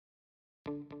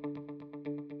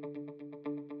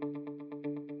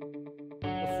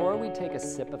Before we take a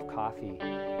sip of coffee,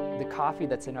 the coffee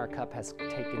that's in our cup has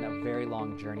taken a very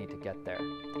long journey to get there.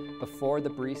 Before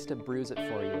the barista brews it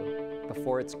for you,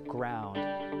 before it's ground,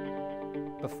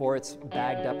 before it's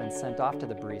bagged up and sent off to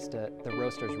the barista, the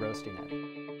roaster's roasting it.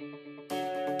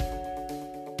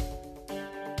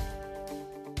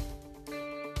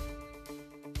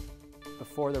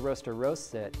 Before the roaster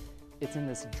roasts it, it's in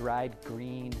this dried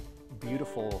green,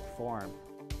 beautiful form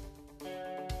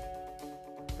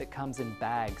that comes in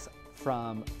bags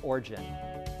from origin.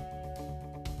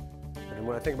 And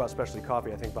when I think about specialty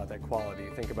coffee, I think about that quality.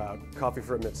 I think about coffee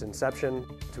from its inception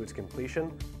to its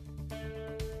completion.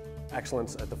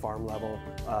 Excellence at the farm level,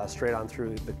 straight on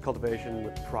through the cultivation,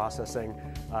 the processing,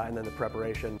 and then the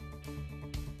preparation.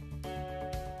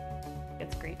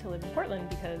 It's great to live in Portland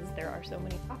because there are so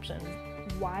many options.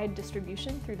 Wide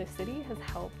distribution through the city has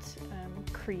helped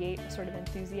create a sort of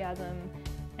enthusiasm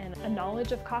and a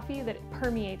knowledge of coffee that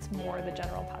permeates more the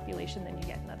general population than you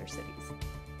get in other cities.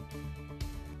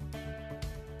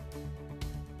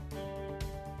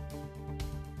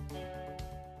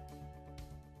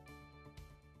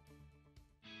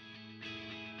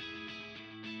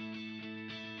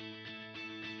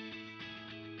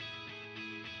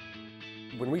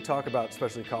 When we talk about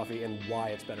specialty coffee and why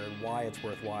it's better and why it's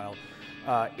worthwhile,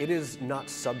 it is not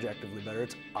subjectively better,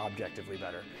 it's objectively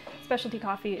better. Specialty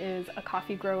coffee is a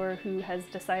coffee grower who has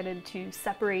decided to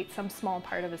separate some small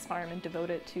part of his farm and devote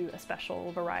it to a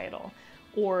special varietal,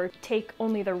 or take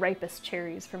only the ripest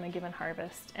cherries from a given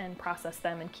harvest and process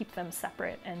them and keep them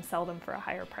separate and sell them for a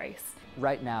higher price.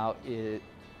 Right now, it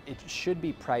should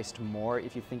be priced more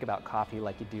if you think about coffee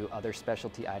like you do other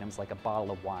specialty items like a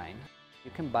bottle of wine.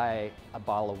 You can buy a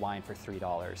bottle of wine for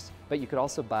 $3, but you could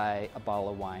also buy a bottle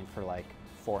of wine for like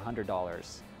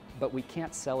 $400. But we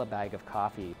can't sell a bag of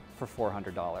coffee for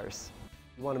 $400.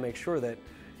 You want to make sure that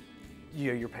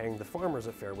you're paying the farmers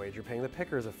a fair wage, you're paying the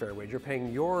pickers a fair wage, you're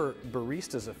paying your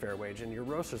baristas a fair wage and your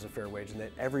roasters a fair wage, and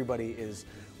that everybody is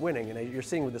winning. And you're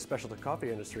seeing with the specialty coffee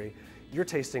industry, you're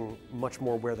tasting much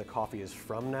more where the coffee is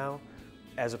from now,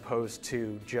 as opposed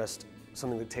to just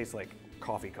something that tastes like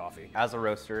coffee. As a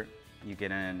roaster, you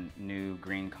get in new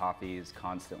green coffees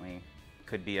constantly.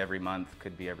 Could be every month,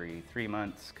 could be every 3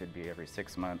 months, could be every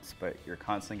 6 months, but you're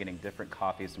constantly getting different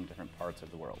coffees from different parts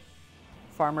of the world.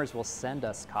 Farmers will send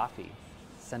us coffee,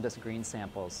 send us green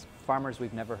samples. Farmers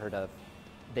we've never heard of,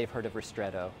 they've heard of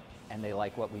Ristretto, and they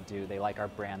like what we do. They like our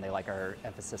brand, they like our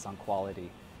emphasis on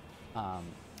quality.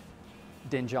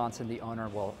 Din Johnson, the owner,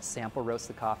 will sample roast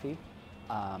the coffee.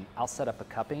 I'll set up a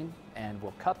cupping and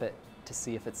we'll cup it to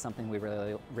see if it's something we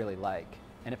really like.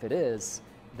 And if it is,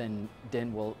 then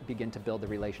Din will begin to build the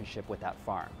relationship with that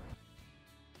farm.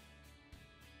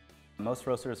 Most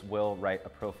roasters will write a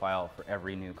profile for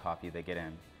every new coffee they get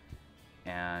in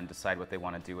and decide what they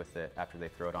want to do with it after they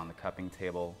throw it on the cupping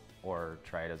table or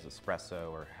try it as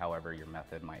espresso or however your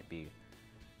method might be.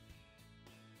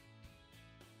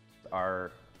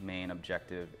 Our main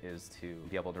objective is to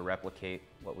be able to replicate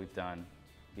what we've done,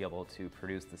 be able to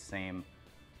produce the same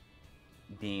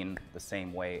bean the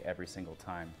same way every single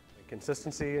time.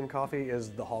 Consistency in coffee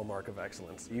is the hallmark of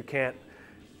excellence. You can't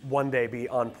one day be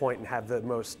on point and have the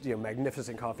most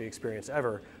magnificent coffee experience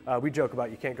ever. We joke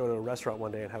about you can't go to a restaurant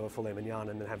one day and have a filet mignon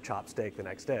and then have chopped steak the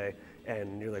next day,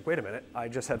 and you're like, wait a minute, I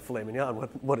just had filet mignon,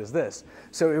 what is this?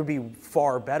 So it would be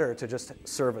far better to just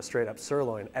serve a straight up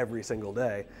sirloin every single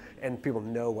day, and people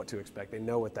know what to expect, they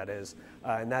know what that is,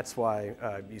 and that's why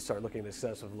you start looking at the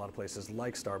success of a lot of places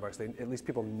like Starbucks. At least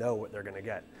people know what they're going to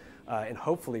get. And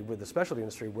hopefully with the specialty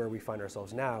industry, where we find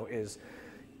ourselves now is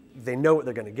they know what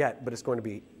they're going to get, but it's going to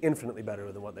be infinitely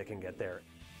better than what they can get there.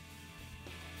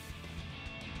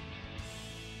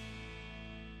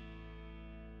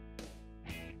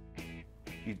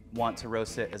 You want to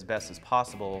roast it as best as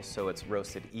possible so it's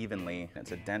roasted evenly.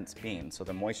 It's a dense bean, so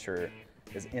the moisture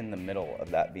is in the middle of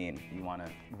that bean. You want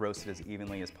to roast it as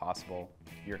evenly as possible.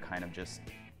 You're kind of just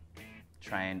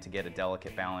trying to get a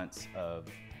delicate balance of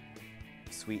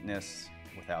sweetness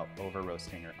without over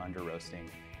roasting or under roasting.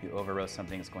 You over roast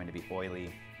something, it's going to be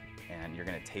oily, and you're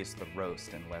going to taste the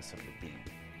roast and less of the bean.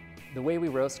 The way we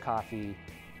roast coffee,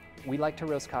 we like to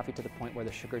roast coffee to the point where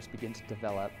the sugars begin to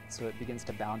develop, so it begins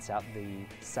to balance out the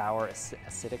sour,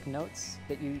 acidic notes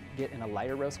that you get in a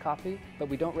lighter roast coffee, but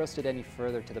we don't roast it any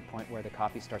further to the point where the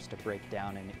coffee starts to break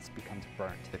down and it becomes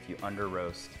burnt. If you under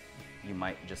roast, you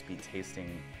might just be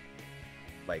tasting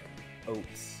like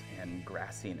oats and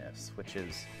grassiness, which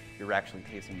is, you're actually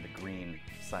tasting the green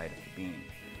side of the bean.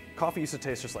 Coffee used to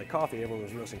taste just like coffee. Everyone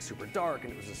was roasting super dark,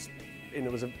 and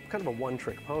it was a kind of a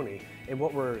one-trick pony. And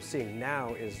what we're seeing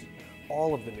now is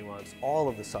all of the nuance, all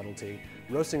of the subtlety,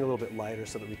 roasting a little bit lighter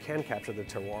so that we can capture the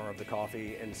terroir of the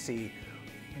coffee and see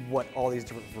what all these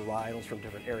different varietals from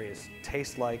different areas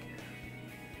taste like.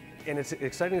 And it's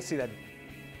exciting to see that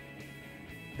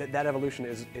evolution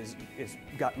is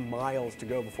got miles to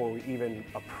go before we even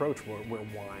approach where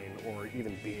wine or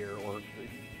even beer or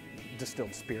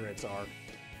distilled spirits are.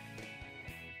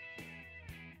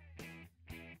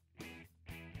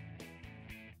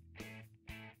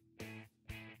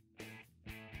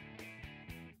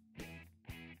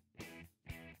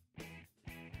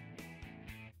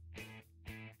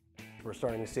 We're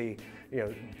starting to see,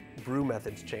 brew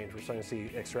methods change. We're starting to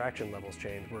see extraction levels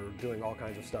change. We're doing all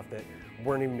kinds of stuff that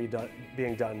weren't even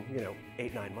being done,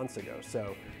 8-9 months ago.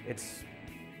 So it's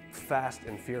fast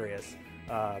and furious.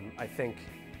 I think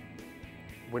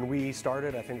when we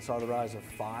started, I think saw the rise of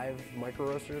 5 micro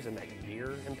roasters in that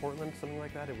year in Portland, something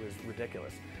like that. It was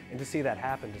ridiculous. And to see that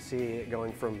happen, to see it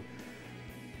going from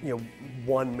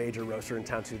one major roaster in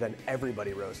town to then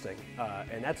everybody roasting,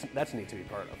 and that's neat to be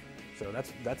part of. So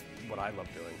that's what I love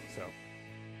doing. So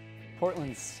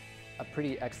Portland's a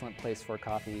pretty excellent place for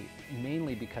coffee,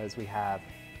 mainly because we have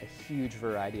a huge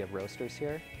variety of roasters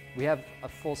here. We have a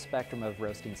full spectrum of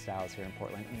roasting styles here in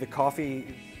Portland. The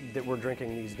coffee that we're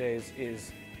drinking these days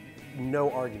is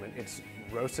no argument. It's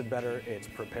roasted better, it's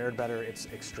prepared better, it's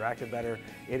extracted better.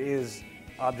 It is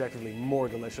objectively more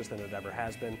delicious than it ever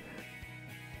has been.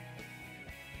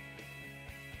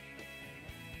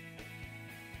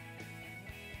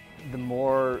 The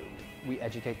more we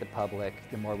educate the public,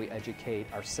 the more we educate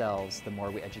ourselves, the more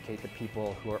we educate the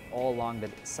people who are all along the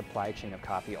supply chain of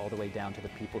coffee, all the way down to the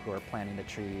people who are planting the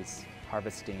trees,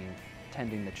 harvesting,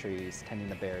 tending the trees, tending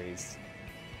the berries.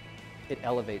 It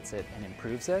elevates it and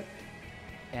improves it.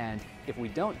 And if we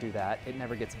don't do that, it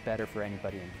never gets better for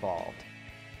anybody involved.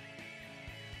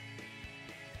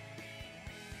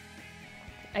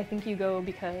 I think you go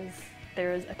because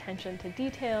there's attention to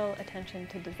detail, attention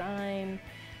to design,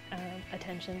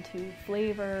 attention to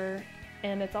flavor,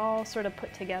 and it's all sort of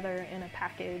put together in a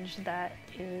package that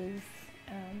is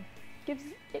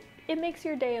it makes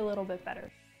your day a little bit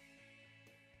better.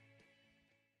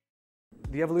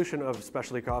 The evolution of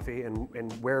specialty coffee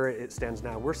and where it stands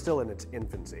now, we're still in its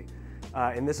infancy.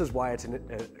 And this is why it's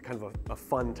kind of a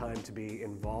fun time to be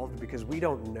involved, because we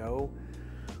don't know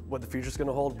what the future's going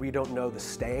to hold. We don't know the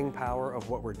staying power of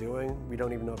what we're doing. We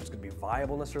don't even know if it's going to be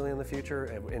viable necessarily in the future,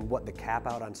 and what the cap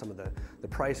out on some of the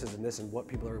prices and this and what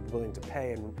people are willing to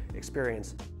pay and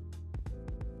experience.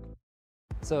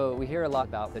 So we hear a lot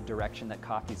about the direction that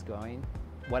coffee's going.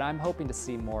 What I'm hoping to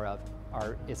see more of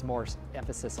is more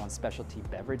emphasis on specialty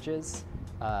beverages.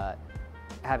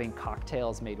 Having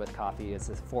cocktails made with coffee is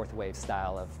the fourth wave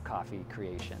style of coffee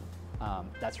creation.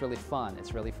 That's really fun.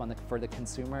 It's really fun for the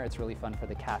consumer, it's really fun for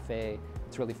the cafe,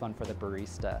 it's really fun for the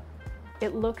barista.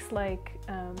 It looks like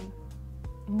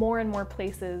more and more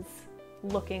places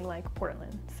looking like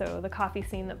Portland. So the coffee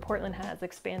scene that Portland has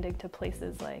expanding to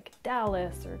places like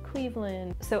Dallas or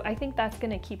Cleveland. So I think that's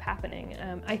going to keep happening.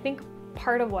 I think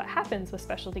part of what happens with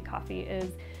specialty coffee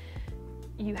is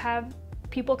you have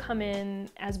people come in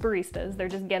as baristas. They're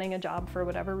just getting a job for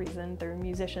whatever reason. They're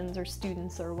musicians or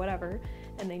students or whatever,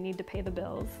 and they need to pay the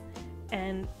bills.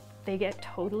 And they get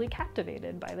totally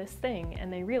captivated by this thing,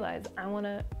 and they realize, I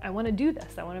wanna do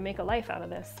this. I wanna make a life out of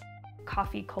this.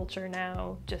 Coffee culture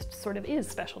now just sort of is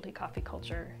specialty coffee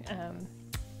culture.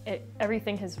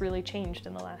 Everything has really changed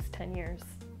in the last 10 years.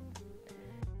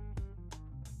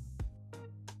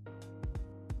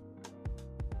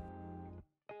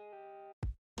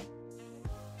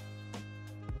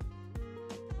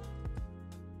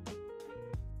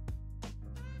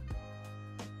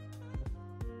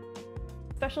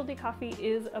 Specialty coffee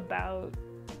is about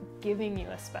giving you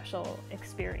a special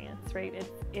experience, right?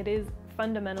 It is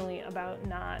fundamentally about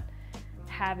not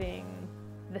having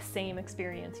the same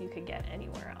experience you could get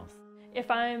anywhere else. If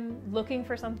I'm looking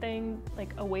for something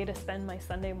like a way to spend my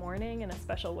Sunday morning in a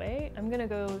special way, I'm gonna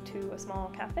go to a small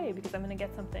cafe because I'm gonna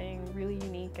get something really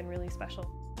unique and really special.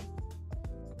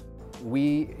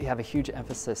 We have a huge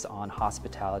emphasis on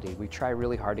hospitality. We try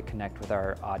really hard to connect with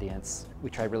our audience. We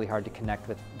try really hard to connect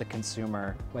with the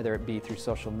consumer, whether it be through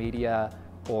social media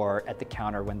or at the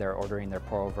counter when they're ordering their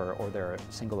pour-over or their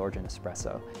single origin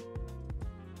espresso.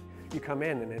 You come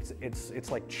in and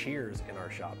it's like Cheers in our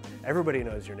shop. Everybody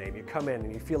knows your name. You come in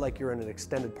and you feel like you're in an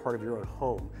extended part of your own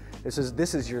home. This is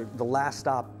the last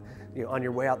stop, on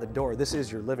your way out the door. This is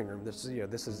your living room. This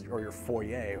is or your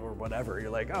foyer or whatever. You're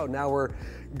like, oh, now we're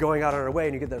going out on our way,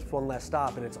 and you get this one last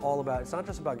stop, and it's not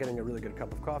just about getting a really good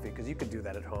cup of coffee, because you could do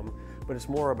that at home, but it's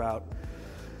more about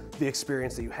the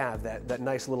experience that you have, that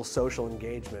nice little social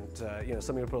engagement, you know,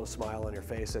 something to put a smile on your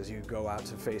face as you go out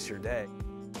to face your day.